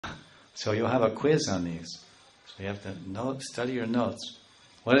So you'll have a quiz on these. So you have to study your notes.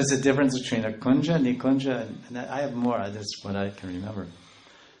 What is the difference between a kunja, nikunja, and I have more. That's what I can remember.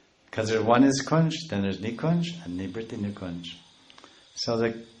 Because one is kunj, then there's nikunj, and nibritti nikunj. So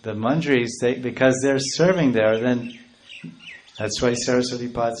the manjaris, because they're serving there, then that's why Saraswati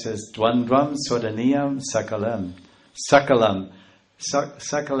Pad says, Dvandvam swadaniyam sakalam. Sakalam.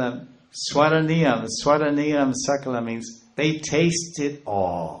 Sakalam. Swadaniyam. Swadaniyam sakalam means they taste it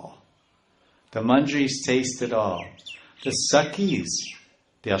all. The manjaris taste it all. The Sakis,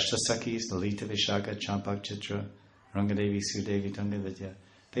 the Ashtasakis, Lalita, Vishaka, Champak, Chitra, Rangadevi, Sudevi, Tungavidya,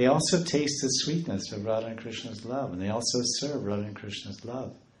 they also taste the sweetness of Radha and Krishna's love, and they also serve Radha and Krishna's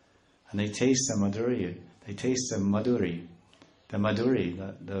love. And they taste the madhuri. They taste the madhuri, the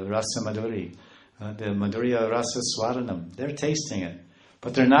rasa madhuri, the madhuriya rasa swaranam. They're tasting it.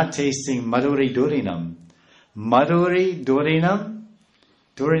 But they're not tasting madhuri durinam. Madhuri durinam.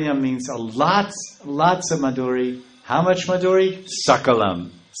 Durinam means lots of madhuri. How much madhuri? Sakalam.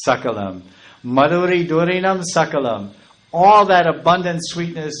 Madhuri durinam sakalam. All that abundant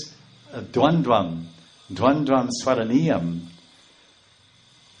sweetness, dvandvam swaraniyam.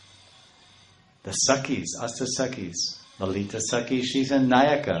 The Sakis, Astasakis, Lalita Saki, she's a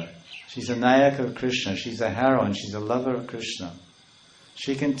Nayaka. She's a Nayaka of Krishna. She's a heroine. She's a lover of Krishna.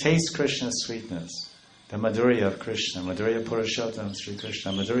 She can taste Krishna's sweetness. The Madhurya of Krishna, Madhurya Purushottam Sri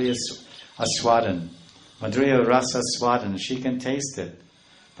Krishna, Madhurya Aswadan, Madhurya Rasa Swadan. She can taste it.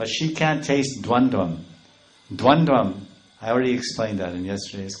 But she can't taste Dvandvam. Dvandvam, I already explained that in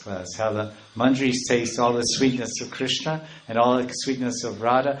yesterday's class, how the manjaris taste all the sweetness of Krishna and all the sweetness of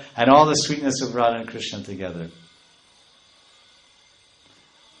Radha and all the sweetness of Radha and Krishna together.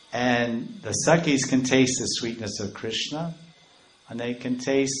 And the Sakis can taste the sweetness of Krishna, and they can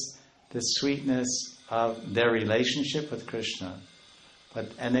taste the sweetness of their relationship with Krishna.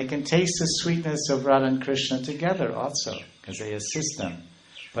 And they can taste the sweetness of Radha and Krishna together also, because they assist them.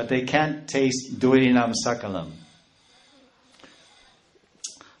 But they can't taste Durinam Sakalam.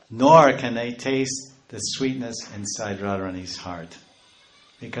 Nor can they taste the sweetness inside Radharani's heart.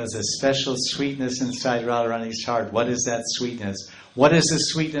 Because the special sweetness inside Radharani's heart, what is that sweetness? What is the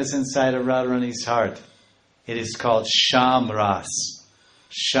sweetness inside of Radharani's heart? It is called Sham Ras.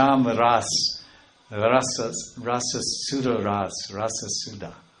 Sham Ras. Rasa Sudha Ras. Rasa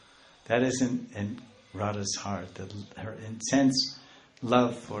Sudha. That is in Radha's heart. Her intense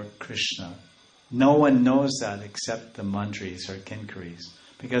love for Krishna. No one knows that except the manjaris or kinkaris.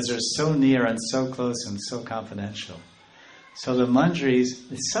 Because they're so near and so close and so confidential. So the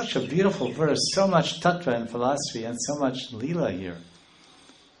manjaris, it's such a beautiful verse, so much tattva and philosophy and so much lila here.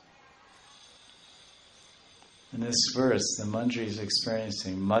 In this verse, the manjari is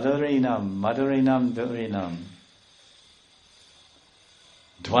experiencing Madhurinam, Madhurinam, Durinam.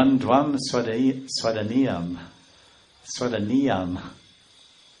 Dvandvam swadaniyam, swadaniyam.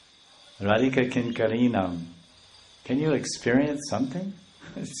 Radhika kinkarinam. Can you experience something?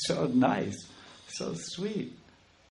 It's so nice, so sweet.